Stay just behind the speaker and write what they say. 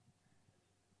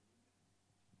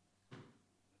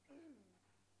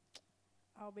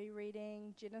I'll be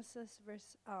reading Genesis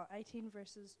 18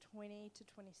 verses 20 to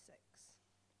 26.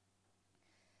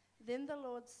 Then the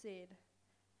Lord said,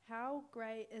 "How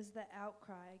great is the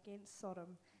outcry against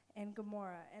Sodom and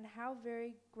Gomorrah, and how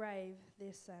very grave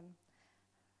their sin.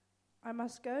 I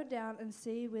must go down and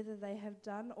see whether they have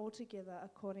done altogether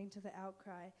according to the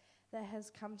outcry that has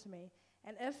come to me,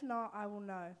 and if not, I will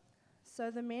know."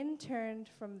 So the men turned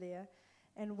from there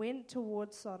and went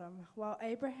toward Sodom, while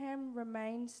Abraham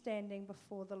remained standing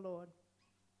before the Lord.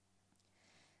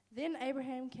 Then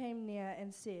Abraham came near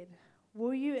and said,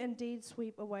 "Will you indeed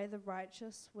sweep away the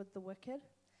righteous with the wicked?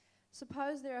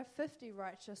 Suppose there are 50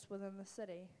 righteous within the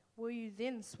city. Will you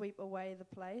then sweep away the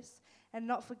place and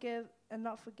not forgive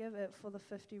it for the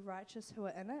 50 righteous who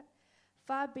are in it?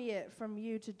 Far be it from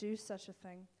you to do such a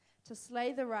thing, to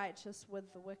slay the righteous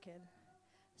with the wicked,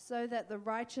 so that the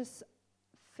righteous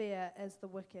fare as the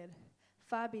wicked.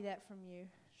 Far be that from you.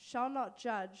 Shall not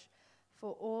judge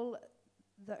for all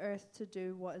the earth to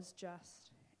do what is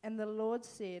just." And the Lord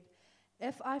said,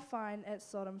 "If I find at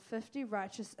Sodom 50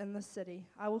 righteous in the city,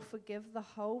 I will forgive the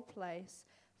whole place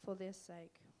for their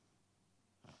sake."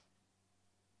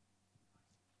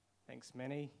 Thanks,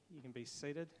 Manny. You can be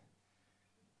seated.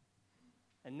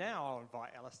 And now I'll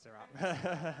invite Alistair up.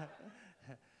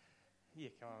 Yeah,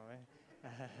 come on,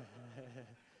 man.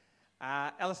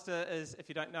 Alistair is, if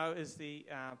you don't know, is the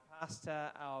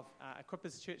pastor of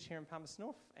Equippers Church here in Palmerston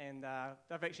North, and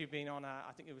they've actually been on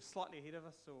I think it was slightly ahead of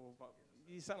us, or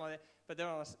something like that, but they're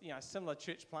on a similar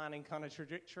church planting kind of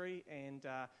trajectory, and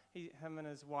him and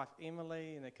his wife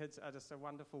Emily and the kids are just a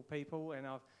wonderful people, and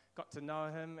I've got to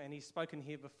know him, and he's spoken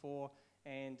here before,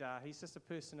 and he's just a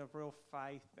person of real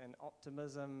faith and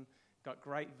optimism, got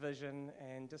great vision,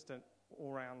 and just an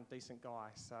all-round decent guy.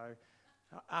 So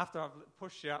after I've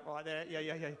pushed you up like that,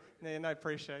 yeah, no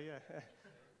pressure, yeah.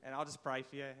 And I'll just pray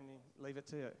for you and leave it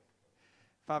to you.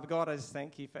 Father God, I just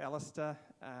thank you for Alistair.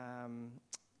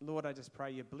 Lord, I just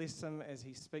pray you bless him as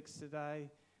he speaks today.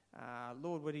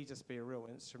 Lord, would he just be a real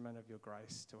instrument of your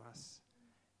grace to us.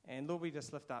 And Lord, we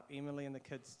just lift up Emily and the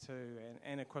kids too,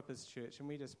 and Equippers Church, and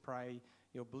we just pray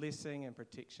your blessing and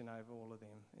protection over all of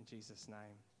them. In Jesus'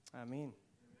 name, amen.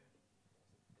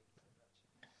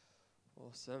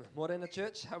 Awesome. Morena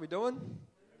Church, how we doing?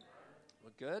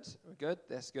 We're good,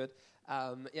 that's good.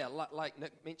 Like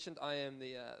Nick mentioned, I am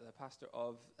the pastor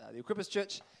of the Equippers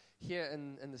Church here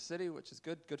in the city, which is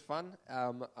good fun.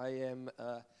 I am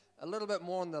a little bit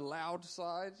more on the loud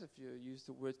side. If you use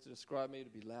the words to describe me, to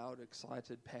be loud,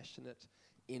 excited, passionate,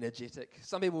 energetic.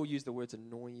 Some people use the words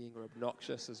annoying or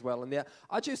obnoxious as well. And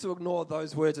I choose to ignore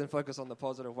those words and focus on the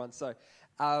positive ones. So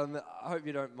I hope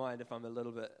you don't mind if I'm a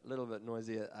little bit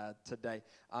noisier today.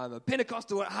 I'm a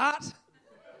Pentecostal at heart.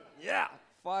 Yeah,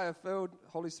 fire-filled,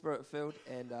 Holy Spirit-filled,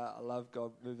 and I love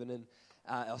God moving in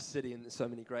our city in so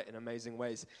many great and amazing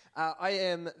ways. I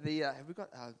am the... have we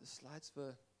got the slides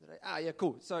for today? Yeah,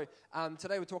 cool. So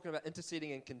today we're talking about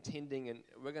interceding and contending, and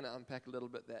we're going to unpack a little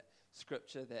bit that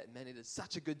scripture that Manny did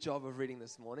such a good job of reading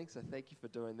this morning, so thank you for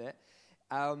doing that.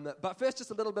 But first,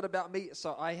 just a little bit about me.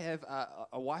 So I have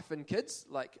a wife and kids,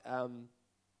 like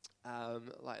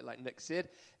Nick said,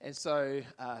 and so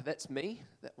that's me,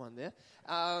 that one there.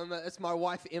 It's my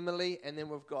wife Emily, and then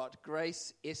we've got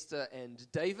Grace, Esther,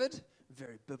 and David.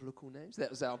 Very biblical names. That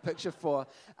was our picture for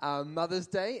Mother's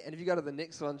Day. And if you go to the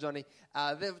next one, Johnny,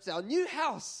 that's our new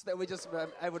house that we just were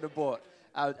able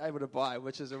to buy,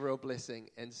 which is a real blessing.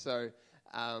 And so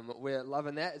we're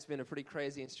loving that. It's been a pretty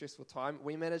crazy and stressful time.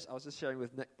 I was just sharing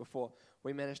with Nick before,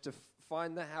 we managed to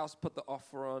find the house, put the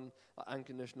offer on,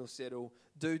 unconditional settle,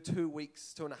 do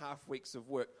 2.5 weeks of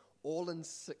work, all in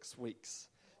 6 weeks.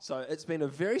 So it's been a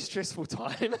very stressful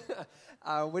time.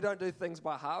 We don't do things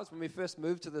by halves. When we first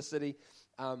moved to the city,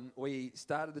 we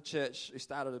started the church, we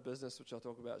started a business, which I'll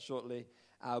talk about shortly,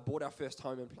 bought our first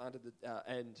home and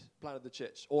planted the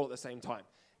church all at the same time.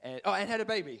 And had a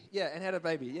baby. Yeah,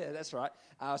 that's right.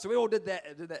 So we all did that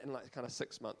in like kind of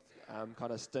 6 month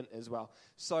kind of stint as well.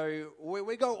 So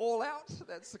we go all out.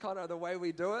 That's kind of the way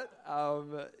we do it.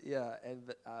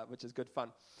 Which is good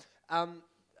fun.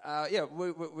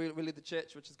 We lead the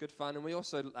church, which is good fun, and we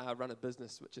also run a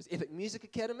business, which is Epic Music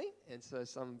Academy, and so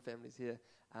some families here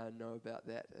know about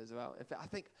that as well. In fact, I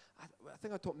think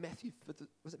I taught Matthew.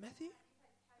 Was it Matthew?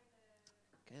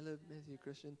 Caleb, Matthew,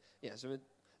 Christian. Yeah, so we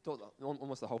taught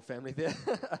almost the whole family there.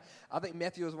 I think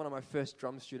Matthew was one of my first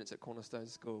drum students at Cornerstone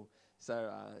School,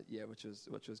 so which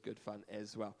was good fun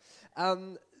as well.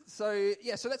 So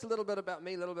that's a little bit about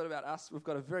me, a little bit about us. We've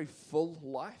got a very full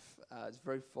life. It's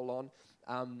very full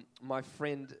on. My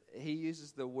friend, he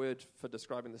uses the word for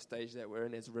describing the stage that we're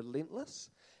in as relentless,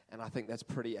 and I think that's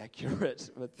pretty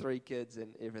accurate with 3 kids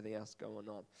and everything else going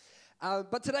on.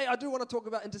 But today I do want to talk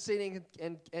about interceding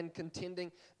and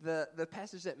contending. The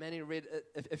passage that Manny read,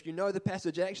 if you know the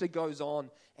passage, it actually goes on,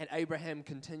 and Abraham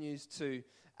continues to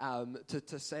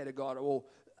say to God,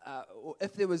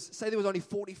 if there was only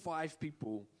 45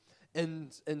 people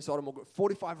in Sodom, or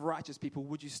 45 righteous people,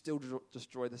 would you still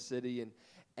destroy the city?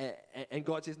 And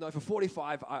God says, no, for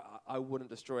 45, I wouldn't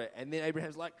destroy it. And then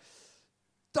Abraham's like,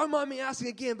 don't mind me asking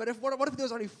again, but what if there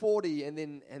was only 40? And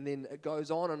then it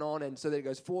goes on, and so then it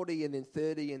goes 40, and then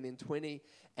 30, and then 20,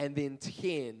 and then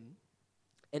 10.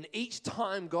 And each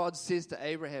time God says to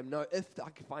Abraham, no, if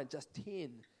I can find just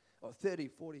 10, or 30,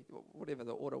 40, whatever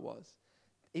the order was,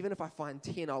 even if I find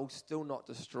 10, I will still not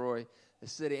destroy the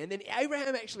city. And then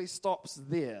Abraham actually stops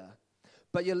there.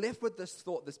 But you're left with this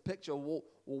thought, this picture, well,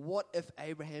 what if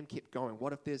Abraham kept going?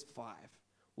 What if there's 5?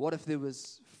 What if there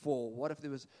was 4? What if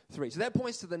there was 3? So that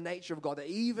points to the nature of God, that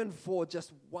even for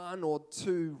just 1 or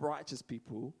 2 righteous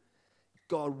people,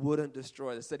 God wouldn't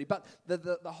destroy the city. But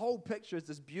the whole picture is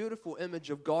this beautiful image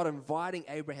of God inviting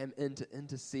Abraham in to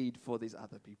intercede for these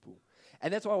other people.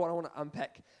 And that's why I want to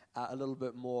unpack a little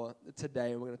bit more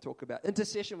today. And we're going to talk about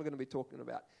intercession. We're going to be talking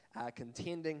about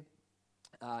contending.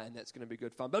 And that's going to be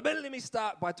good fun. But let me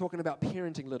start by talking about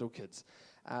parenting little kids.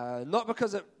 Not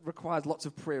because it requires lots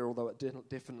of prayer, although it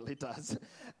definitely does.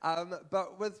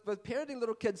 But with parenting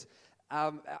little kids,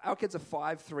 our kids are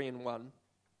 5, 3, and 1.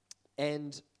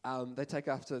 And they take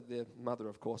after their mother,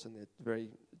 of course, and they're very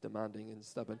demanding and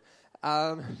stubborn.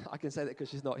 I can say that because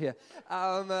she's not here.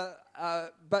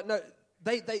 But no,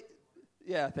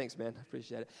 yeah, thanks, man. I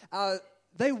appreciate it.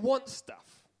 They want stuff.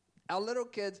 Our little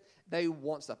kids, they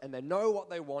want stuff, and they know what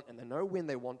they want, and they know when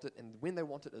they want it, and when they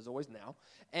want it is always now.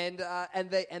 And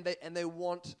they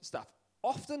want stuff.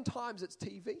 Oftentimes it's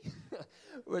TV,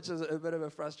 which is a bit of a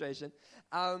frustration.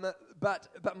 But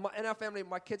in our family,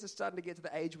 my kids are starting to get to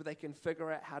the age where they can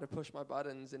figure out how to push my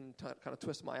buttons and kind of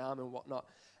twist my arm and whatnot.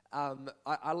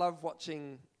 I love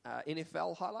watching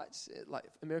NFL highlights, like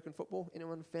American football.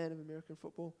 Anyone a fan of American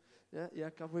football? Yeah,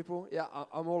 a couple people. Yeah,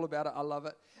 I'm all about it. I love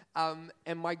it.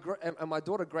 And my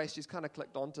daughter Grace, she's kind of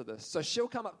clicked onto this. So she'll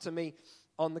come up to me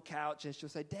on the couch and she'll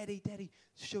say, "Daddy,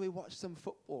 should we watch some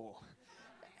football?"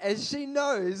 And she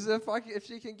knows if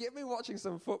she can get me watching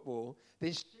some football,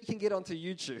 then she can get onto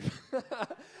YouTube.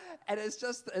 And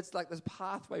it's like this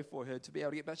pathway for her to be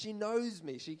able to get. But she knows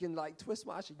me. She can like twist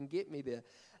my arm. She can get me there.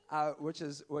 Which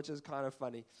is kind of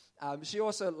funny. She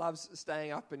also loves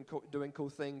staying up and doing cool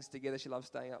things together. She loves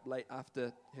staying up late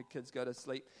after her kids go to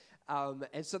sleep,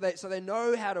 and so they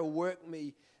know how to work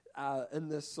me in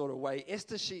this sort of way.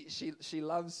 Esther, she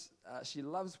loves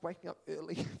waking up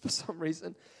early for some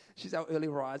reason. She's our early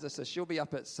riser, so she'll be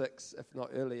up at 6, if not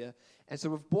earlier. And so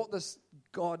we've bought this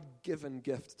God-given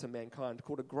gift to mankind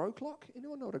called a grow clock.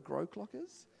 Anyone know what a grow clock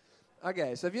is?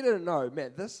 Okay, so if you didn't know,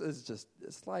 man, this is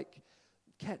it's like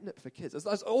catnip for kids.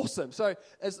 It's awesome. So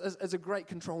it's a great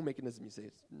control mechanism, you see.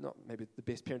 It's not maybe the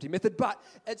best parenting method, but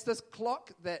it's this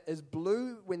clock that is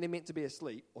blue when they're meant to be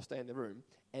asleep or stay in the room,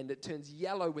 and it turns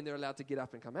yellow when they're allowed to get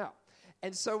up and come out.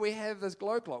 And so we have this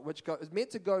glow clock, which is meant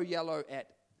to go yellow at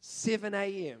 7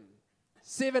 a.m.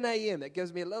 7 a.m. That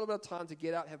gives me a little bit of time to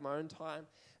get out, have my own time.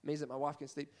 It means that my wife can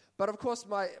sleep. But of course,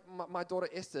 my daughter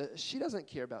Esther, she doesn't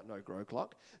care about no grow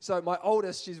clock. So my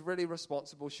oldest, she's really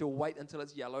responsible. She'll wait until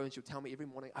it's yellow, and she'll tell me every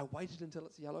morning, I waited until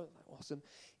it's yellow. Like, awesome.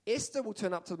 Esther will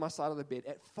turn up to my side of the bed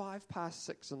at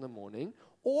 6:05 in the morning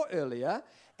or earlier,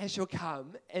 and she'll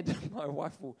come, and my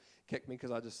wife will kick me because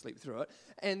I just sleep through it.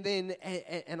 And then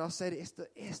and I'll say to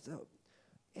Esther,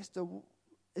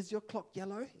 is your clock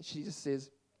yellow? And she just says,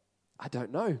 I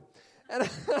don't know. And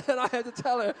I had to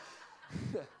tell her,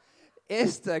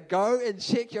 Esther, go and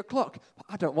check your clock.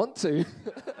 I don't want to,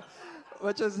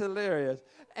 which is hilarious.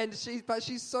 And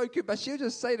she's so cute. But she'll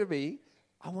just say to me,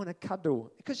 I want to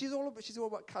cuddle, because she's all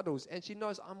about cuddles, and she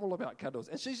knows I'm all about cuddles.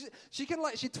 And she can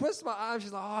she twists my arm.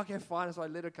 She's like, oh, okay, fine. So I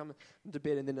let her come into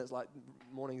bed, and then it's like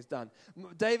morning's done.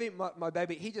 Davey, my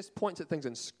baby, he just points at things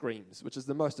and screams, which is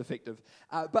the most effective.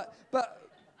 But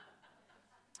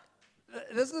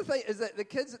this is the thing, is that the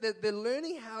kids, they're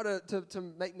learning how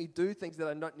to make me do things that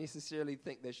I don't necessarily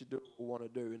think they should do or want to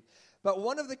do. But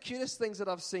one of the cutest things that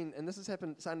I've seen, and this is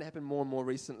starting to happen more and more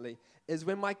recently, is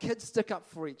when my kids stick up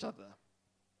for each other.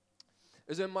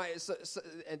 Is when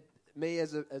and me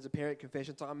as a parent,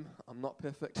 confession time, I'm not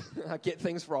perfect. I get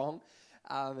things wrong.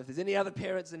 If there's any other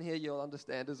parents in here, you'll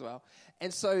understand as well.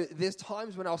 And so there's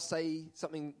times when I'll say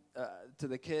something to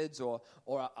the kids, or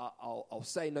I'll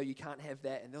say, no, you can't have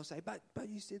that, and they'll say, but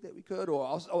you said that we could, or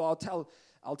I'll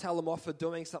tell them off for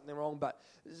doing something wrong. But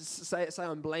say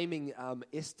I'm blaming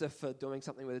Esther for doing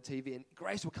something with the TV, and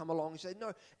Grace will come along and say,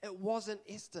 no, it wasn't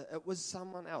Esther, it was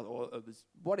someone else, or it was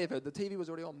whatever. The TV was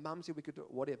already on. Mum said we could do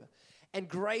it, whatever. And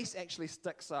Grace actually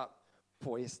sticks up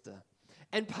for Esther.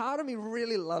 And part of me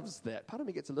really loves that. Part of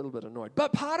me gets a little bit annoyed.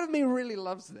 But part of me really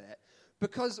loves that.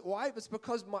 Because why? It's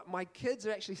because my kids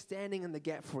are actually standing in the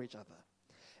gap for each other.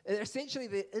 And essentially,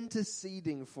 they're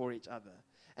interceding for each other.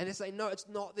 And they say, no, it's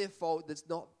not their fault. It's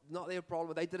not their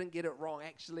problem. They didn't get it wrong.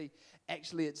 Actually,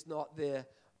 it's not their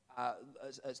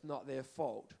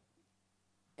fault.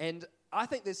 And I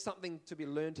think there's something to be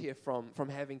learned here from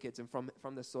having kids and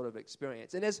from this sort of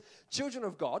experience. And as children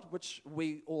of God, which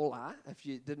we all are, if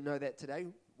you didn't know that today,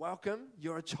 welcome.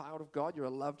 You're a child of God. You're a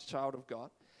loved child of God.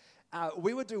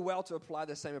 We would do well to apply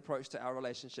the same approach to our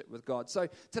relationship with God. So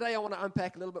today I want to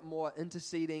unpack a little bit more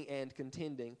interceding and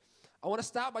contending. I want to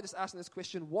start by just asking this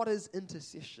question: what is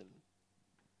intercession?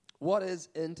 What is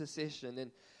intercession?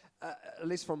 And at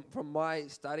least from my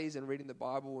studies and reading the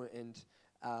Bible and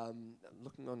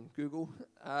looking on Google,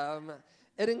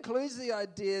 it includes the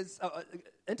ideas.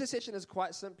 Intercession is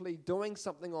quite simply doing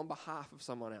something on behalf of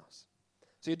someone else.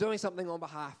 So you're doing something on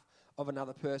behalf of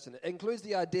another person. It includes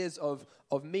the ideas of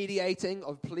mediating,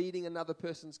 of pleading another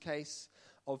person's case,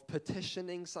 of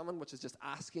petitioning someone, which is just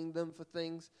asking them for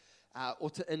things, or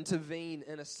to intervene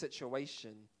in a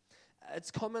situation. It's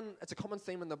a common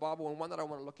theme in the Bible, and one that I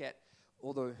want to look at,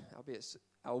 although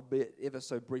albeit ever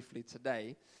so briefly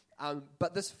today.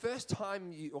 But this first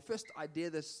idea,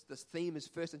 this theme is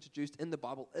first introduced in the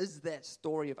Bible is that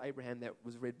story of Abraham that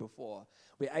was read before,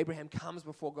 where Abraham comes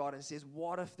before God and says,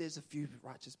 what if there's a few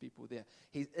righteous people there?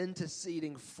 He's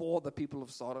interceding for the people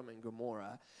of Sodom and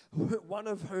Gomorrah, one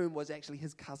of whom was actually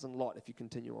his cousin Lot, if you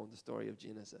continue on the story of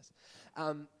Genesis.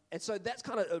 And so that's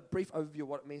kind of a brief overview of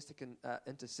what it means to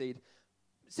intercede.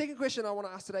 Second question I want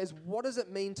to ask today is, what does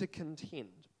it mean to contend?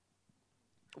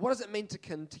 What does it mean to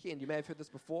contend? You may have heard this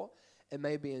before. It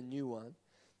may be a new one.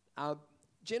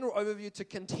 General overview, to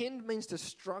contend means to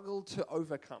struggle to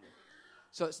overcome.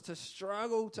 So it's to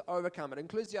struggle to overcome. It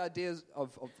includes the ideas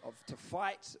of to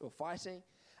fight or fighting,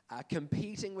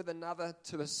 competing with another,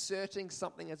 to asserting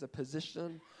something as a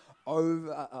position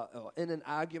over or in an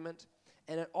argument.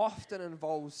 And it often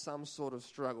involves some sort of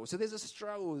struggle. So there's a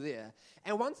struggle there.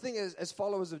 And one thing is, as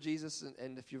followers of Jesus,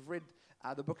 and if you've read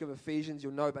the book of Ephesians,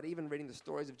 you'll know, but even reading the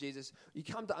stories of Jesus, you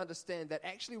come to understand that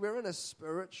actually we're in a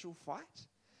spiritual fight.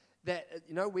 That,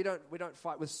 we don't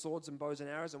fight with swords and bows and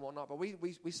arrows and whatnot, but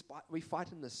we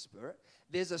fight in the spirit.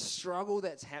 There's a struggle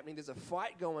that's happening. There's a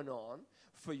fight going on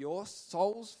for your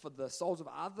souls, for the souls of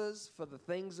others, for the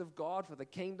things of God, for the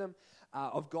kingdom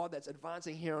of God that's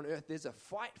advancing here on earth. There's a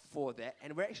fight for that,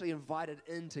 and we're actually invited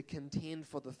in to contend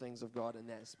for the things of God in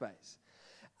that space.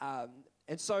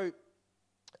 And so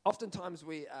oftentimes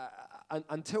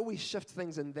until we shift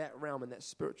things in that realm, in that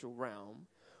spiritual realm,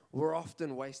 we're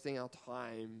often wasting our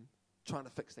time trying to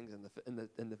fix things in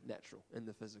the natural, in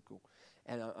the physical.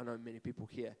 And I know many people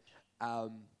here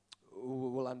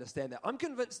will understand that. I'm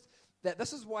convinced that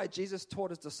this is why Jesus taught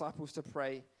his disciples to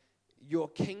pray, your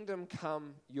kingdom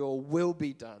come, your will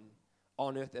be done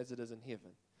on earth as it is in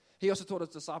heaven. He also taught his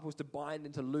disciples to bind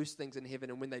and to loose things in heaven,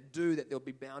 and when they do that, they'll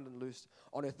be bound and loosed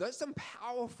on earth. That's some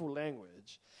powerful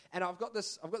language. And I've got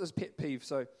this pet peeve.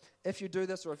 So if you do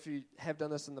this, or if you have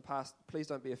done this in the past, please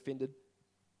don't be offended.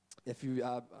 If you,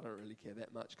 I don't really care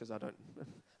that much because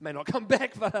may not come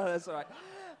back, but that's all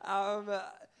right.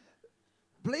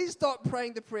 Please stop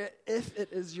praying the prayer, if it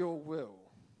is your will.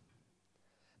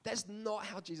 That's not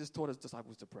how Jesus taught his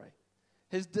disciples to pray.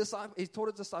 He taught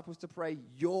his disciples to pray,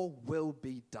 your will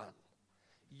be done.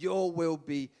 Your will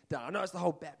be done. I know it's the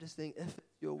whole Baptist thing, if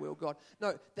it's your will, God.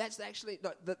 No, that's actually,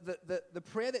 the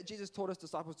prayer that Jesus taught his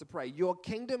disciples to pray, your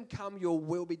kingdom come, your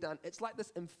will be done. It's like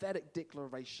this emphatic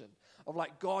declaration of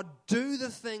like, God, do the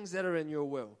things that are in your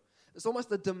will. It's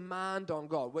almost a demand on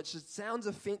God, which sounds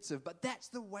offensive, but that's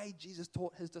the way Jesus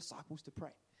taught his disciples to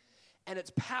pray. And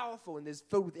it's powerful, and there's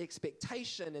filled with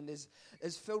expectation, and is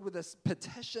filled with this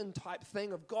petition type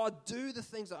thing of God, do the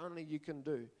things that only you can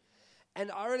do.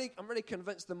 And I'm really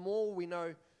convinced the more we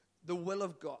know the will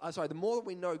of God, the more that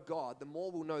we know God, the more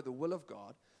we'll know the will of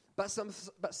God. But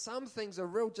some things are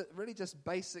really just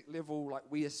basic level, like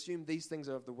we assume these things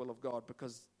are of the will of God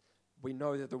because we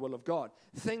know they're the will of God.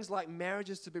 Things like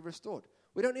marriages to be restored.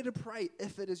 We don't need to pray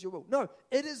if it is your will. No,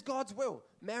 it is God's will.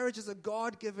 Marriage is a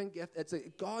God-given gift. It's a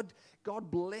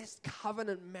God-blessed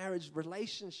covenant marriage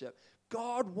relationship.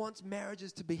 God wants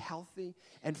marriages to be healthy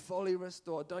and fully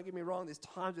restored. Don't get me wrong, there's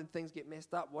times when things get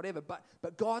messed up, whatever. But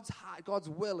God's heart, God's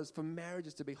will is for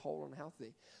marriages to be whole and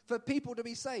healthy, for people to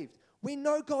be saved. We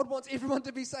know God wants everyone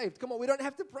to be saved. Come on, we don't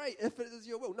have to pray if it is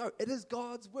your will. No, it is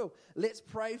God's will. Let's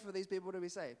pray for these people to be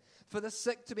saved, for the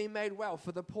sick to be made well,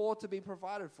 for the poor to be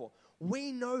provided for.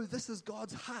 We know this is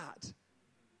God's heart.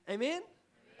 Amen?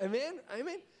 Amen?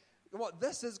 Amen? What?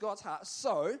 This is God's heart.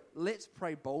 So let's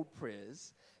pray bold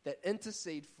prayers that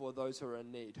intercede for those who are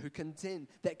in need,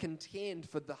 that contend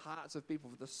for the hearts of people,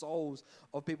 for the souls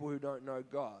of people who don't know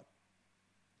God.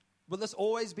 Will this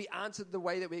always be answered the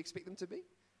way that we expect them to be?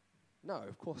 No,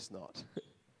 of course not.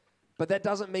 But that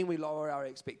doesn't mean we lower our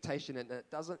expectation, and it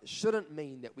shouldn't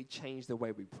mean that we change the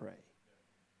way we pray.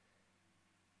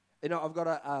 You know, I've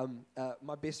got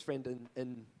my best friend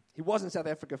he was in South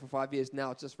Africa for 5 years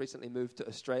now, just recently moved to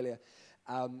Australia.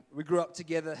 We grew up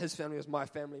together. His family was my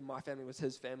family was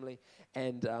his family.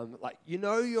 And you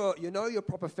know your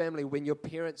proper family when your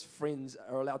parents' friends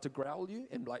are allowed to growl you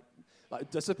and like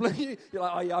discipline you. You're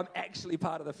like, oh yeah, I'm actually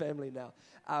part of the family now,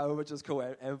 which is cool.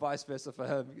 And vice versa for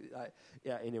him.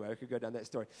 Anyway, we could go down that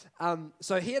story.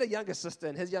 So he had a younger sister,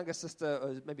 and his younger sister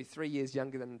was maybe 3 years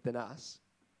younger than us.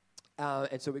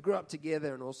 And so we grew up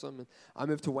together and awesome. And I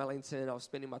moved to Wellington. I was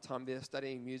spending my time there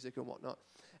studying music and whatnot.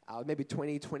 Maybe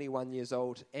 20, 21 years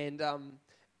old. And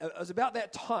it was about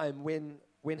that time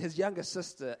when his younger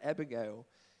sister, Abigail,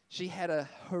 she had a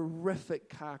horrific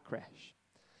car crash.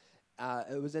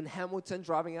 It was in Hamilton,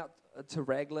 driving out to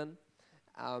Raglan.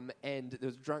 And there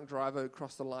was a drunk driver who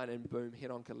crossed the line and boom,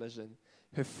 head-on collision.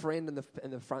 Her friend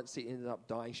in the front seat ended up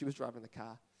dying. She was driving the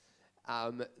car.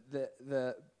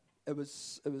 It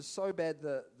was so bad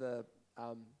that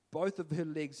both of her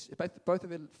legs, both of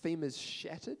her femurs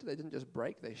shattered. They didn't just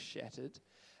break; they shattered.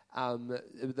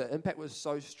 The impact was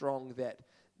so strong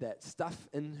that stuff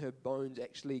in her bones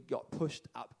actually got pushed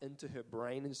up into her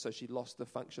brain, and so she lost the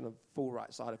function of full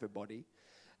right side of her body.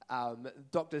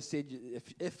 Doctors said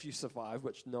if you survive,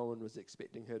 which no one was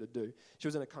expecting her to do, she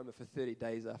was in a coma for 30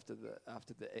 days after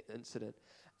the incident.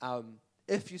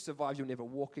 If you survive, you'll never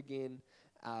walk again.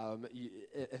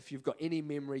 If you've got any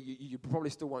memory, you probably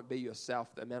still won't be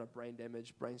yourself. The amount of brain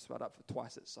damage, brain swelled up for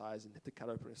twice its size, and had to cut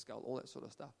open her skull, all that sort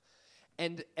of stuff.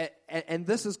 And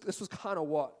this was kind of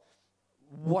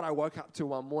what I woke up to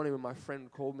one morning when my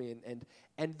friend called me,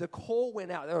 and the call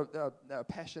went out. They were a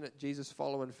passionate Jesus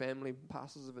following family,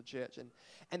 pastors of a church,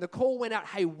 and the call went out.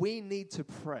 Hey, we need to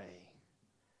pray.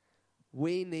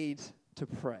 We need to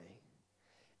pray.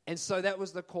 And so that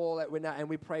was the call that went out, and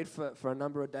we prayed for a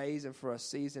number of days and for a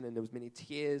season, and there was many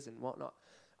tears and whatnot.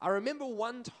 I remember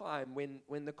one time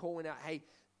when the call went out, hey,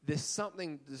 there's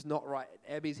something that's not right.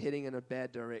 Abby's heading in a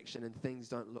bad direction, and things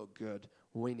don't look good.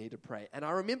 We need to pray. And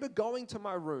I remember going to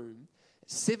my room,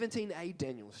 17A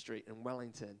Daniel Street in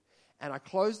Wellington, and I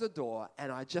closed the door,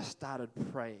 and I just started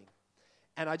praying.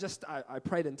 And I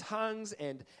prayed in tongues,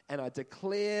 and I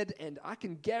declared, and I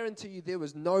can guarantee you there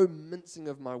was no mincing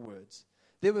of my words.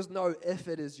 There was no, if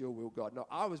it is your will, God. No,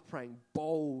 I was praying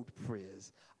bold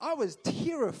prayers. I was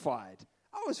terrified.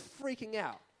 I was freaking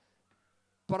out.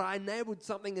 But I enabled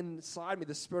something inside me,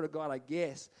 the Spirit of God, I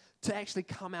guess, to actually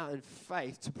come out in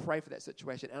faith to pray for that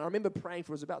situation. And I remember praying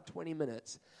for it was about 20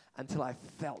 minutes until I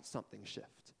felt something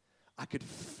shift. I could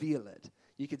feel it.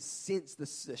 You could sense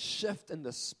the shift in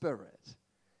the Spirit.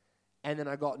 And then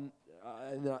I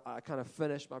kind of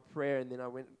finished my prayer, and then I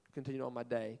continued on my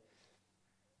day.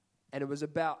 And it was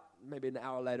about maybe an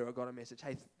hour later, I got a message,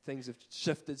 hey, things have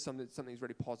shifted, something's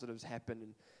really positive's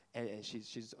happened, and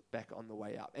she's back on the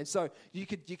way up. And so you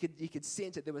could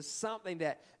sense it. There was something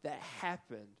that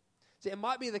happened. See, it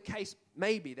might be the case,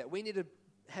 maybe, that we need to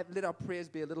let our prayers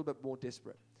be a little bit more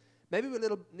desperate. Maybe we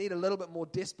need a little bit more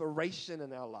desperation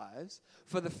in our lives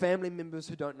for the family members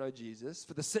who don't know Jesus,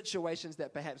 for the situations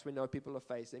that perhaps we know people are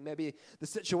facing, maybe the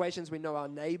situations we know our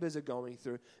neighbors are going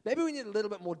through. Maybe we need a little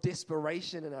bit more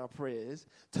desperation in our prayers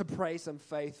to pray some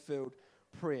faith-filled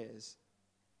prayers.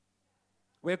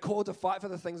 We're called to fight for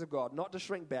the things of God, not to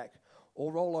shrink back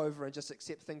or roll over and just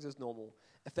accept things as normal.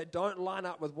 If they don't line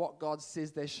up with what God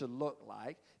says they should look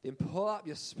like, then pull up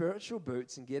your spiritual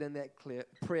boots and get in that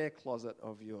prayer closet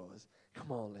of yours.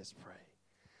 Come on, let's pray.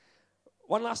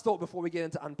 One last thought before we get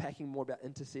into unpacking more about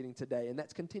interceding today, and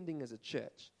that's contending as a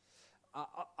church.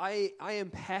 I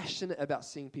am passionate about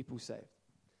seeing people saved.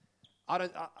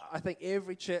 I think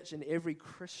every church and every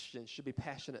Christian should be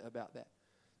passionate about that.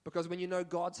 Because when you know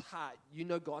God's heart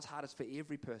is for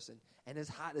every person, and his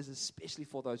heart is especially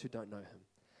for those who don't know him.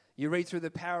 You read through the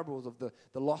parables of the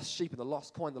lost sheep and the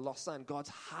lost coin, the lost son. God's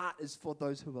heart is for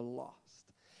those who are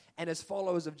lost. And as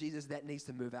followers of Jesus, that needs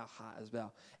to move our heart as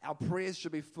well. Our prayers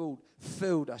should be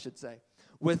filled, I should say,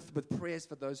 with prayers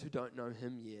for those who don't know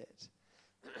him yet.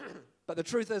 But the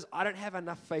truth is, I don't have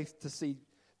enough faith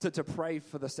to pray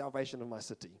for the salvation of my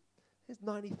city. There's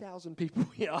 90,000 people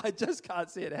here. I just can't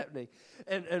see it happening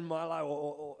in my life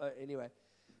or anyway.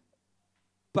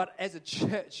 But as a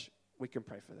church, we can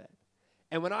pray for that.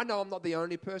 And when I know I'm not the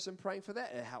only person praying for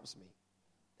that, it helps me.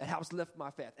 It helps lift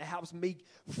my faith. It helps me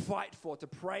fight to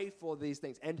pray for these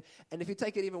things. And if you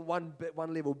take it even one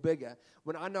level bigger,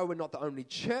 when I know we're not the only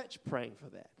church praying for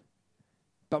that,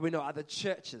 but we know other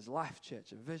churches, Life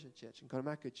Church and Vision Church and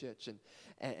Koromako Church and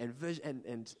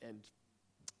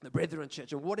the Brethren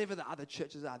Church and whatever the other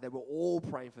churches are, that we're all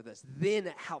praying for this, then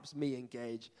it helps me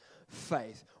engage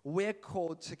faith. We're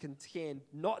called to contend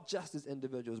not just as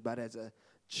individuals, but as a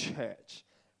church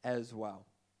as well.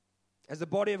 As the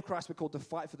body of Christ, we're called to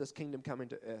fight for this kingdom coming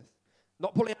to earth.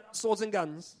 Not pulling out swords and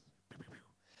guns,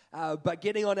 but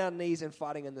getting on our knees and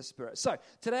fighting in the Spirit. So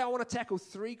today I want to tackle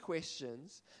 3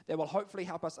 questions that will hopefully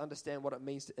help us understand what it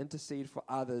means to intercede for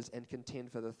others and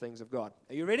contend for the things of God.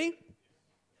 Are you ready?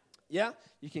 Yeah?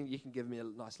 You can give me a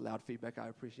nice loud feedback. I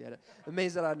appreciate it. It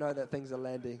means that I know that things are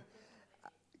landing.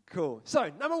 Cool.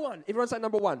 So, number 1. Everyone say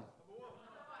number 1.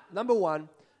 Number 1.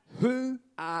 Who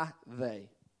are they?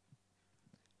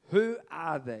 Who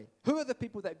are they? Who are the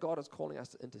people that God is calling us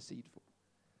to intercede for?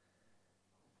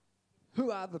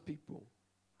 Who are the people?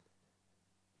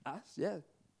 Us? Yeah,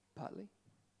 partly.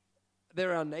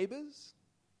 They're our neighbors.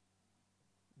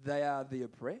 They are the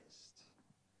oppressed.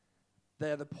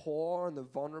 They are the poor and the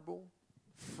vulnerable.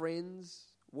 Friends,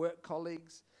 work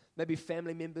colleagues, maybe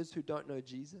family members who don't know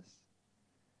Jesus.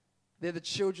 They're the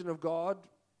children of God,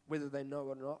 whether they know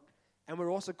or not. And we're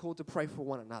also called to pray for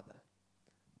one another,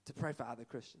 to pray for other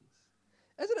Christians.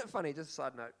 Isn't it funny, just a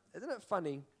side note, isn't it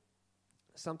funny,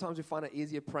 sometimes we find it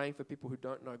easier praying for people who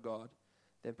don't know God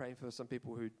than praying for some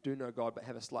people who do know God but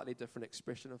have a slightly different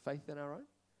expression of faith than our own?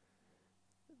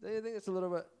 Do you think it's a little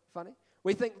bit funny?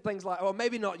 We think things like, well,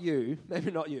 maybe not you,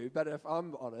 but if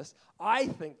I'm honest, I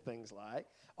think things like,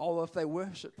 oh, if they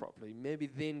worship properly, maybe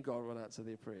then God will answer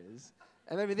their prayers.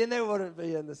 And maybe then they wouldn't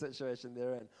be in the situation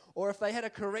they're in. Or if they had a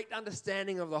correct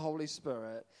understanding of the Holy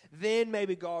Spirit, then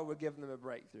maybe God would give them a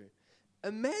breakthrough.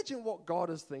 Imagine what God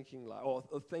is thinking like, or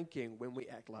thinking when we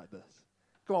act like this.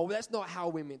 Come on, that's not how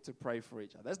we're meant to pray for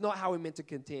each other. That's not how we're meant to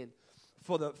contend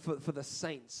for the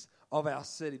saints of our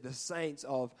city, the saints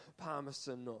of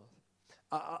Palmerston North.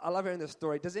 I love hearing this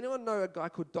story. Does anyone know a guy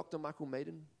called Dr. Michael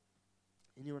Maiden?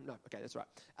 Anyone? No. Okay, that's right.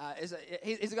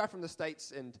 He's a guy from the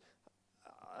States, and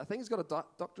I think he's got a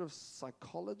doctor of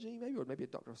psychology, or maybe a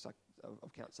doctor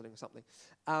of counseling or something.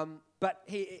 But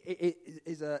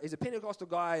he's a Pentecostal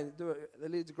guy and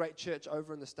leads a great church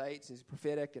over in the States. He's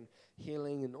prophetic and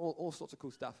healing and all sorts of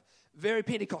cool stuff. Very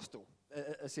Pentecostal,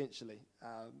 essentially.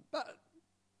 But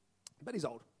he's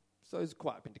old, so he's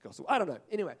quite Pentecostal. I don't know.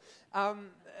 Anyway,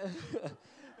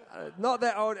 not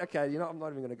that old. Okay, I'm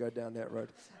not even going to go down that road.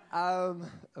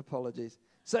 Apologies.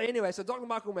 So anyway, Dr.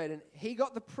 Michael Maiden, he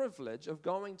got the privilege of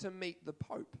going to meet the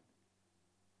Pope,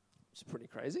 which is pretty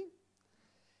crazy.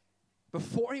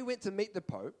 Before he went to meet the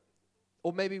Pope,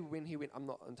 or maybe when he went, I'm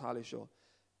not entirely sure,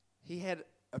 he had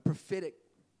a prophetic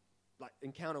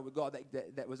encounter with God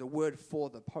that was a word for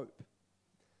the Pope.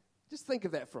 Just think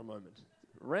of that for a moment.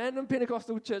 Random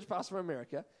Pentecostal church pastor from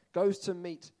America goes to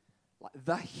meet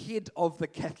the head of the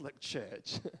Catholic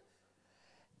Church.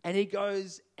 And he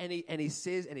goes and he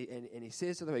says to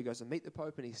the Pope, he goes to meet the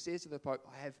Pope, and he says to the Pope,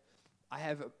 I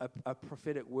have a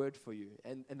prophetic word for you.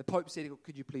 And the Pope said,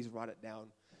 could you please write it down?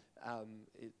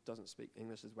 It doesn't speak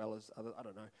English as well as other, I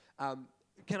don't know.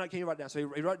 Can you write it down? So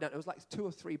he wrote it down. It was 2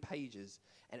 or 3 pages,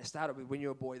 and it started with, when you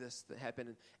were a boy, this that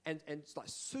happened, and it's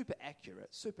super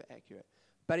accurate.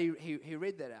 But he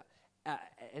read that out,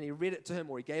 and he read it to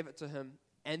him, or he gave it to him,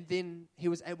 and then he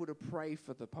was able to pray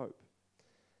for the Pope.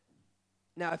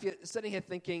 Now, if you're sitting here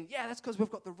thinking, yeah, that's because we've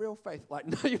got the real faith,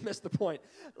 no, you missed the point.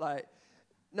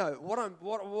 No, what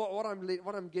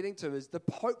I'm getting to is the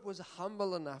Pope was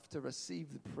humble enough to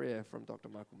receive the prayer from Dr.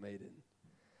 Michael Maiden.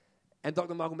 And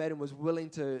Dr. Michael Maiden was willing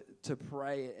to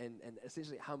pray and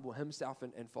essentially humble himself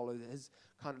and follow his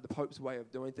the Pope's way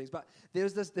of doing things. But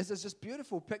there's this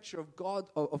beautiful picture of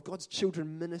God's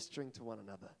children ministering to one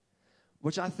another,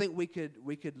 which I think we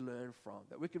could learn from,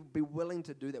 that we could be willing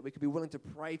to do that. We could be willing to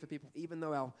pray for people, even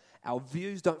though our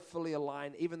views don't fully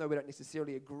align, even though we don't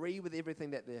necessarily agree with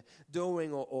everything that they're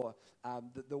doing or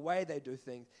the way they do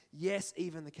things. Yes,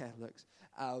 even the Catholics.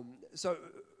 So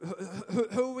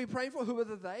who are we praying for? Who are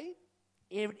they?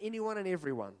 Anyone and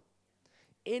everyone.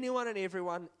 anyone and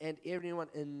everyone and everyone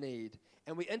in need.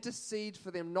 And we intercede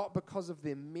for them not because of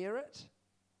their merit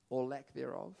or lack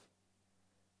thereof,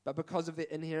 but because of their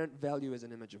inherent value as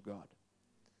an image of God.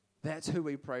 That's who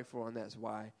we pray for, and that's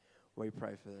why we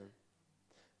pray for them.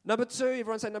 Number 2,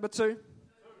 everyone say number 2.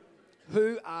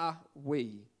 Who are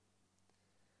we?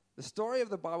 The story of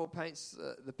the Bible paints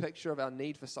the picture of our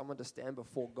need for someone to stand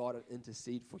before God and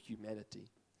intercede for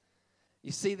humanity.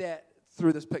 You see that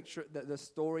through this picture, the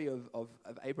story of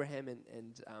Abraham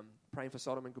and praying for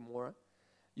Sodom and Gomorrah.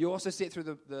 You also see it through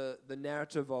the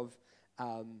narrative of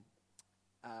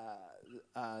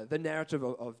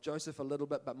Joseph a little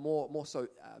bit, but more so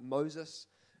Moses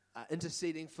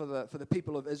interceding for the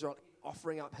people of Israel,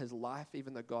 offering up his life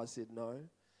even though God said no.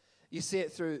 You see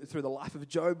it through the life of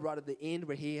Job right at the end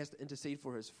where he has to intercede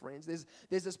for his friends.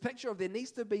 There's this picture of there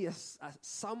needs to be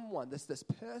someone, this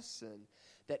person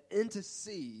that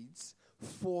intercedes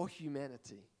for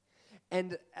humanity.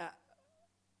 And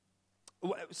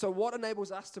so what enables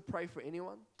us to pray for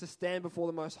anyone? To stand before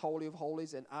the most holy of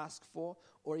holies and ask for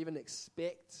or even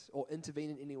expect or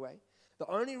intervene in any way? The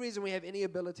only reason we have any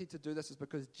ability to do this is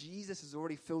because Jesus has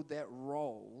already filled that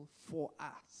role for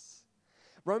us.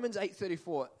 Romans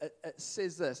 8:34, it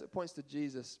says this, it points to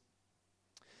Jesus.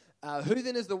 Who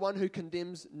then is the one who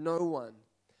condemns no one?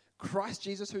 Christ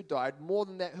Jesus, who died, more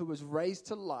than that, who was raised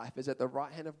to life, is at the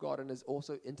right hand of God and is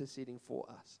also interceding for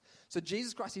us. So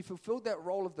Jesus Christ, he fulfilled that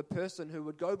role of the person who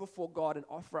would go before God and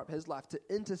offer up his life to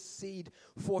intercede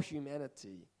for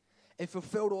humanity. It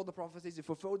fulfilled all the prophecies. It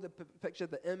fulfilled the picture,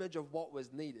 the image of what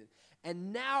was needed.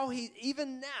 And now,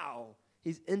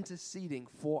 he's interceding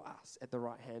for us at the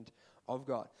right hand of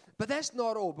God. But that's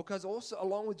not all, because also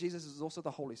along with Jesus is also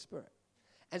the Holy Spirit.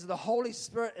 And so the Holy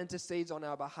Spirit intercedes on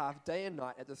our behalf day and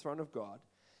night at the throne of God.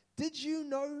 Did you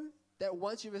know that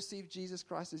once you receive Jesus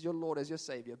Christ as your Lord, as your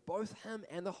Savior, both Him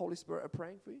and the Holy Spirit are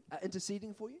praying for you, are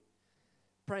interceding for you?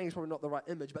 Praying is probably not the right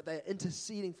image, but they're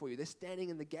interceding for you. They're standing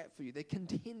in the gap for you. They're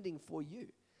contending for you.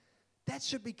 That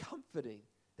should be comforting.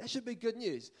 That should be good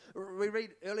news. We read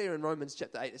earlier in Romans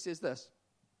chapter 8, it says this.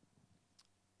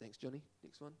 Thanks, Johnny.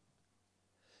 Next one.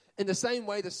 In the same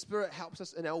way, the Spirit helps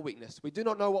us in our weakness. We do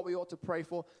not know what we ought to pray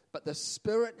for, but the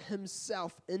Spirit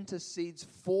Himself intercedes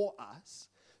for us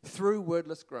through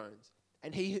wordless groans.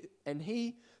 And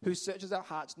he who searches our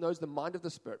hearts knows the mind of the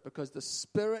Spirit, because the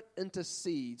Spirit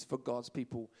intercedes for God's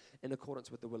people in accordance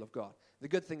with the will of God. The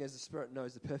good thing is the Spirit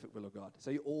knows the perfect will of God,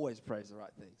 so He always prays the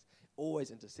right things,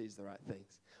 always intercedes the right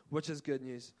things, which is good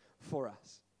news for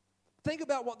us. Think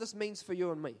about what this means for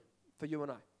you and me, for you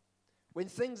and I. When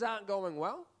things aren't going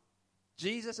well,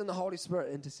 Jesus and the Holy Spirit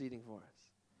are interceding for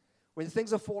us. When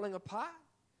things are falling apart,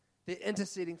 they're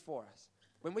interceding for us.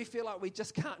 When we feel like we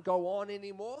just can't go on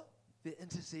anymore, they're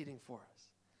interceding for us.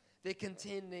 They're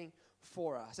contending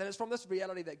for us. And it's from this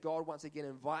reality that God once again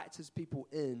invites His people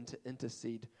in to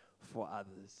intercede for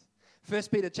others. 1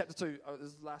 Peter chapter 2, this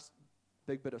is the last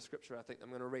big bit of scripture I think I'm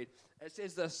going to read. It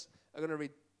says this, I'm going to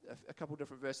read a couple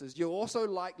different verses. You're also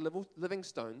like living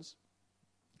stones.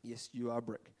 Yes, you are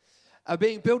brick. Are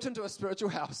being built into a spiritual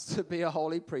house to be a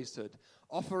holy priesthood,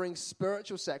 offering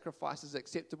spiritual sacrifices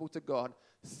acceptable to God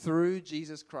through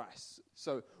Jesus Christ.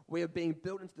 So we are being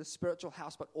built into the spiritual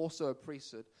house, but also a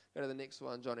priesthood. Go to the next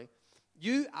one, Johnny.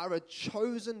 You are a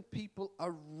chosen people, a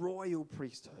royal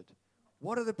priesthood.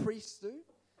 What do the priests do?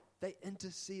 They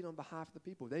intercede on behalf of the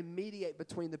people. They mediate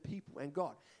between the people and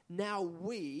God. Now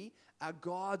we are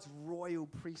God's royal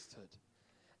priesthood.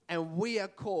 And we are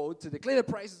called to declare the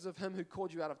praises of Him who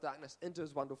called you out of darkness into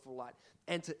His wonderful light,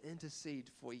 and to intercede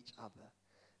for each other.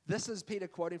 This is Peter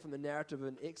quoting from the narrative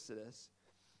in Exodus.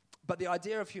 But the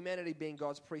idea of humanity being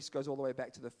God's priest goes all the way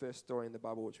back to the first story in the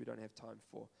Bible, which we don't have time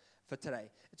for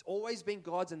today. It's always been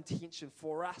God's intention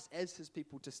for us as His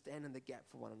people to stand in the gap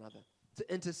for one another,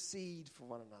 to intercede for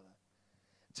one another,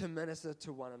 to minister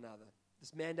to one another.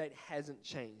 This mandate hasn't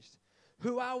changed.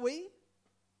 Who are we?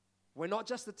 We're not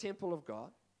just the temple of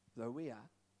God. Though we are,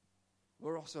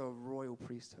 we're also a royal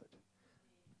priesthood.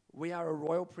 We are a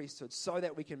royal priesthood so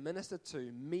that we can minister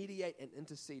to, mediate, and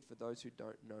intercede for those who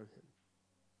don't know Him.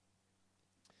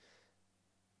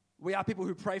 We are people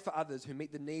who pray for others, who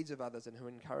meet the needs of others, and who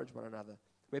encourage one another.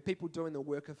 We're people doing the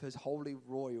work of His holy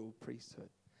royal priesthood.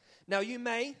 Now, you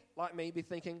may, like me, be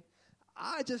thinking,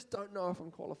 I just don't know if I'm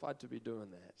qualified to be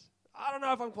doing that. I don't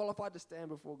know if I'm qualified to stand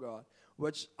before God,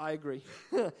 which I agree.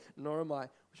 Nor am I.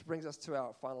 Which brings us to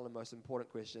our final and most important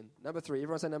question. Number 3.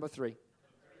 Everyone say number 3.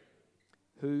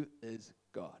 Who is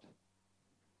God?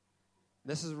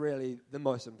 This is really the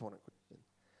most important question.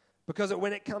 Because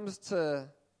when it comes to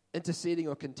interceding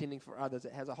or contending for others,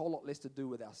 it has a whole lot less to do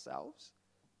with ourselves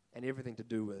and everything to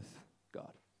do with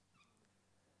God.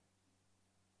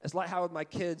 It's like how with my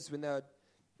kids, when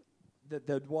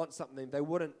they'd want something, they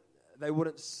wouldn't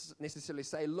necessarily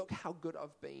say, look how good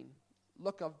I've been.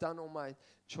 Look, I've done all my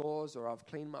chores, or I've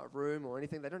cleaned my room, or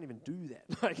anything. They don't even do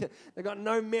that. Like, they got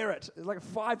no merit. It's like a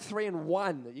 5, 3, and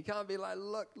 1. You can't be like,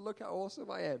 look how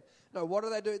awesome I am. No, what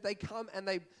do? They come and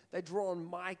they draw on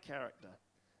my character.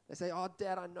 They say, oh,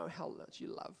 Dad, I know how much you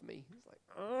love me. It's like,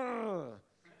 oh,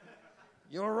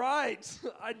 you're right.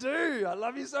 I do. I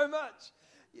love you so much.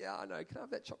 Yeah, I know. Can I have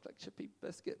that chocolate chippy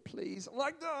biscuit, please? I'm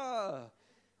like,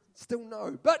 still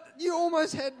no. But you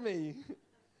almost had me.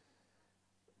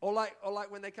 Or like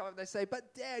when they come up and they say,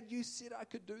 but Dad, you said I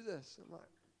could do this. I'm like,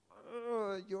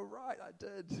 oh, you're right, I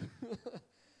did.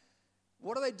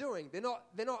 What are they doing? They're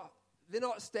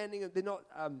not standing, they're not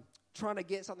trying to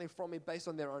get something from me based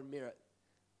on their own merit.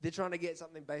 They're trying to get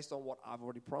something based on what I've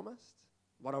already promised,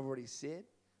 what I've already said,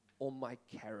 or my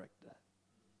character.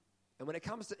 And when it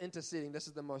comes to interceding, this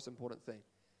is the most important thing.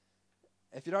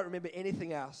 If you don't remember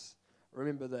anything else,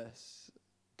 remember this.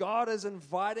 God is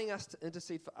inviting us to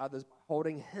intercede for others by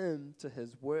holding Him to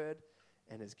His word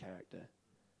and His character.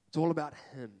 It's all about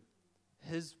Him,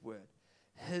 His word,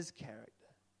 His character.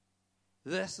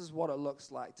 This is what it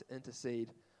looks like to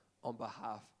intercede on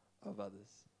behalf of others.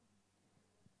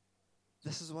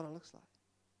 This is what it looks like.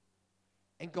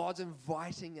 And God's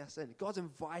inviting us in. God's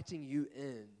inviting you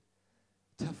in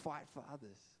to fight for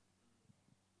others.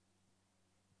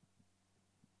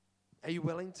 Are you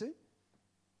willing to?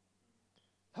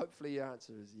 Hopefully your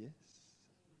answer is yes.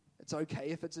 It's okay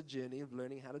if it's a journey of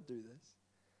learning how to do this.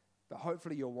 But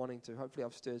hopefully you're wanting to. Hopefully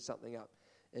I've stirred something up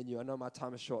in you. I know my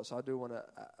time is short, so I do want to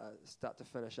start to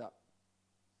finish up.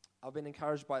 I've been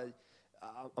encouraged by,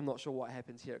 I'm not sure what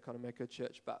happens here at Konameko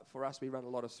Church, but for us we run a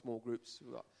lot of small groups.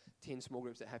 We've got 10 small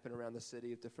groups that happen around the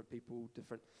city of different people,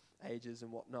 different ages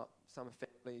and whatnot. Some are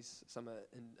families, some are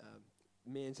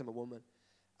men, some are women.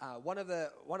 One of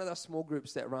the small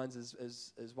groups that runs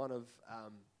is one of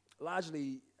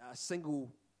largely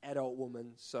single adult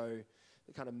women, so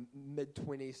the kind of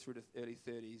mid-20s through to early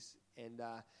 30s,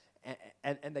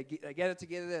 and they gather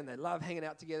together and they love hanging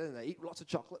out together and they eat lots of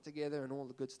chocolate together and all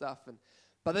the good stuff.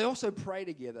 But they also pray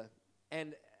together.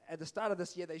 And at the start of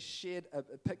this year, they shared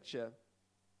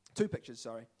two pictures.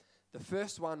 The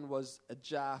first one was a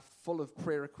jar full of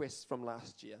prayer requests from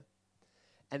last year.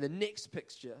 And the next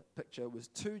picture was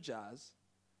 2 jars,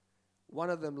 one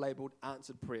of them labeled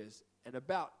answered prayers. And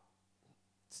about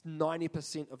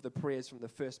 90% of the prayers from the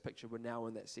first picture were now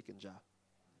in that second jar.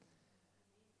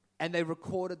 And they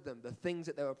recorded them, the things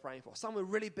that they were praying for. Some were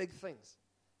really big things.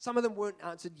 Some of them weren't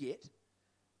answered yet,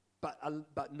 but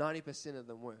 90% of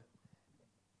them were.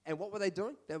 And what were they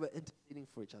doing? They were interceding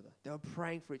for each other. They were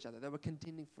praying for each other. They were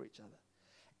contending for each other.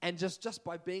 And just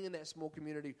by being in that small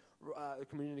community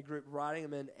group, writing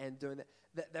them in and doing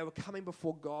that, they were coming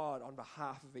before God on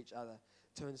behalf of each other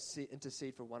to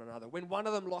intercede for one another. When one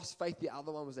of them lost faith, the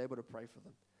other one was able to pray for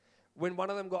them. When one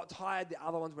of them got tired, the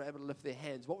other ones were able to lift their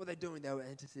hands. What were they doing? They were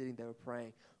interceding. They were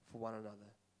praying for one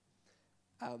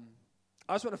another.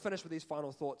 I just want to finish with these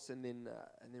final thoughts, and then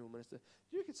we'll minister.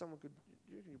 Do you reckon someone could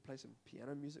play some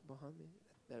piano music behind me?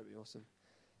 That would be awesome.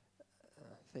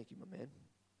 Thank you, my man.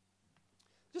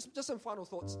 Just some final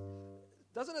thoughts.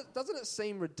 Doesn't it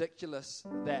seem ridiculous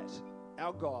that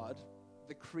our God,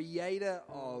 the creator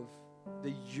of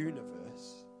the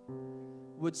universe,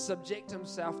 would subject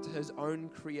himself to his own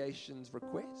creation's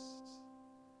requests?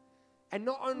 And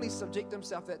not only subject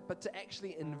himself to that, but to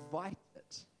actually invite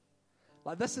it.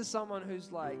 Like, this is someone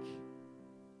who's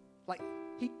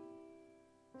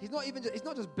he's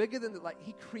not just bigger than that. Like,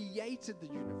 he created the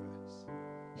universe.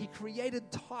 He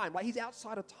created time. Like, he's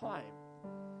outside of time.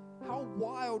 How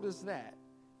wild is that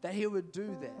he would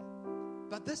do that?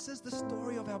 But this is the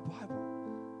story of our Bible.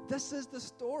 This is the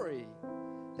story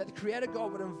that the Creator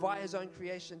God would invite his own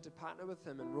creation to partner with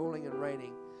him in ruling and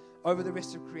reigning over the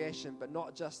rest of creation. But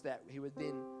not just that, he would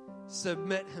then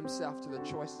submit himself to the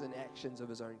choices and actions of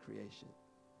his own creation.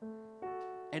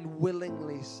 And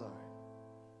willingly so.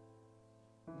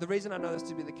 The reason I know this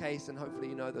to be the case, and hopefully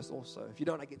you know this also, if you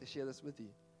don't, I get to share this with you.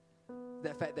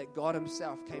 That fact that God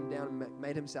himself came down and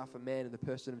made himself a man in the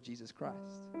person of Jesus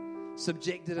Christ.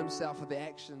 Subjected himself to the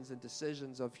actions and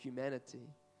decisions of humanity.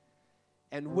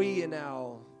 And we, in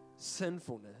our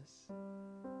sinfulness,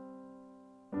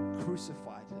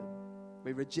 crucified him.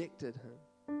 We rejected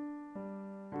him.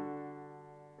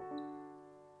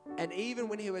 And even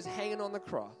when he was hanging on the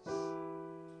cross,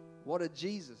 what did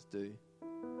Jesus do?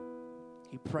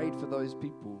 He prayed for those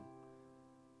people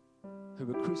who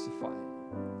were crucifying.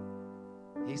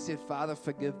 He said, Father,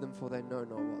 forgive them, for they know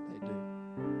not what they do.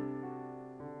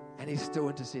 And he's still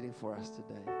interceding for us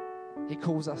today. He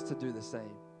calls us to do the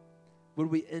same. Would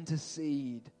we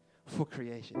intercede for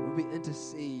creation? Would we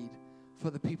intercede for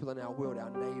the people in our world,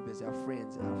 our neighbors, our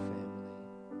friends, our family?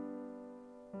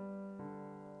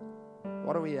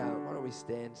 Why don't we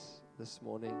stand this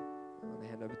morning? I'm going to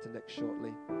hand over to Nick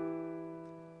shortly.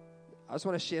 I just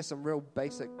want to share some real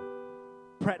basic,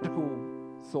 practical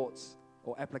thoughts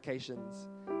or applications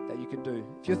that you can do.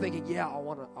 If you're thinking, yeah, I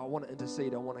want to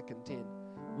intercede, I want to contend,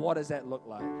 what does that look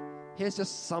like? Here's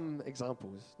just some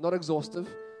examples. Not exhaustive,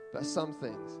 but some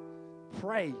things.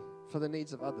 Pray for the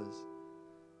needs of others.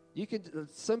 You can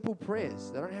simple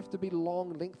prayers. They don't have to be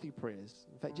long, lengthy prayers.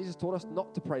 In fact, Jesus taught us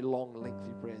not to pray long,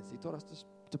 lengthy prayers. He taught us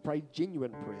to pray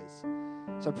genuine prayers.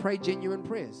 So pray genuine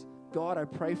prayers. God, I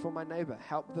pray for my neighbor.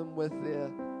 Help them with their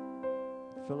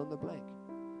fill in the blank.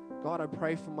 God, I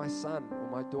pray for my son or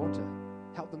my daughter.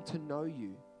 Help them to know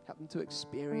you. Help them to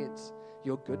experience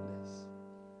your goodness.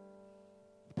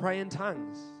 Pray in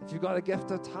tongues. If you've got a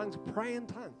gift of tongues, pray in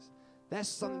tongues. That's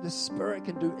something the Spirit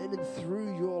can do in and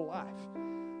through your life.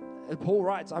 And Paul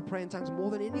writes, I pray in tongues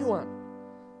more than anyone.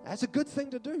 That's a good thing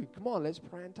to do. Come on, let's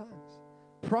pray in tongues.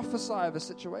 Prophesy over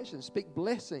situations. Speak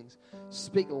blessings.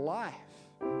 Speak life.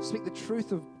 Speak the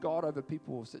truth of God over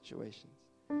people or situations.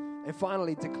 And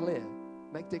finally, declare.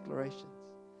 Make declarations.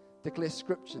 Declare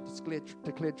scripture.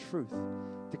 Declare truth.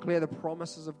 Declare the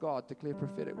promises of God. Declare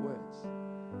prophetic words.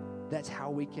 That's how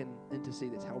we can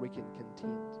intercede. That's how we can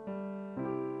contend.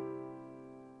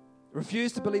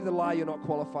 Refuse to believe the lie you're not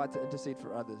qualified to intercede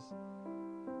for others.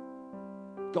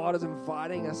 God is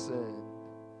inviting us in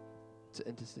to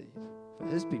intercede for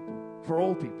His people, for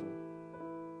all people.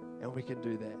 And we can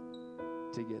do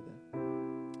that together.